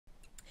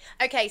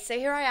Okay, so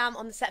here I am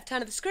on the set of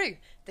Turn of the Screw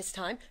this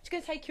time. Just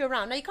going to take you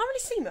around. Now, you can't really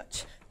see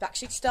much,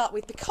 actually, to start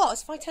with,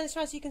 because if I turn this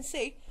around so you can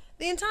see,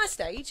 the entire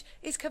stage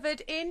is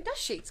covered in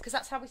dust sheets, because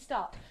that's how we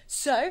start.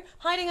 So,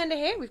 hiding under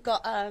here, we've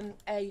got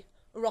a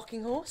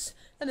rocking horse.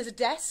 Then there's a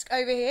desk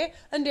over here.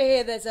 Under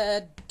here, there's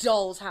a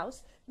doll's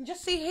house. You can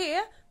just see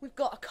here, we've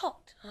got a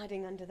cot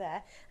hiding under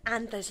there,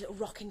 and there's a little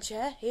rocking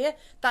chair here.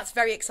 That's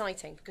very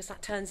exciting because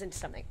that turns into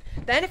something.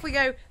 Then if we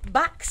go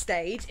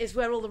backstage is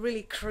where all the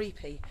really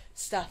creepy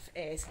stuff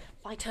is.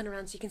 If I turn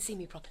around so you can see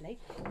me properly,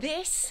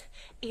 this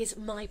is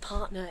my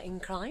partner in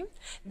crime.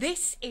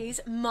 This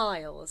is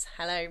Miles.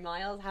 Hello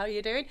Miles, how are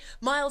you doing?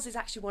 Miles is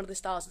actually one of the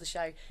stars of the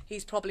show.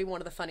 He's probably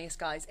one of the funniest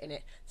guys in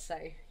it. So,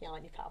 yeah,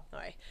 I'm your pal.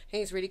 Alright,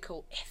 he's really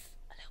cool, if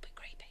a little bit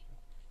creepy.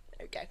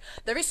 There we go.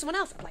 There is someone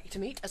else I'd like you to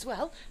meet as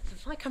well. So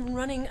if I come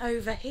running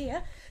over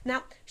here.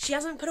 Now, she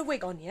hasn't put a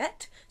wig on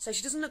yet, so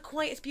she doesn't look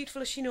quite as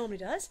beautiful as she normally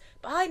does.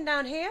 But hiding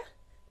down here,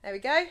 there we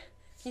go.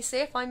 Can you see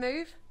if I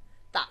move?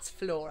 That's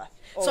Flora.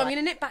 So I'm going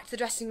to nip back to the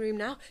dressing room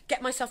now,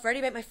 get myself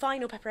ready, make my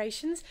final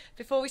preparations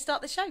before we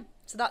start the show.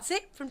 So that's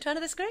it from Turn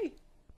of the Screw.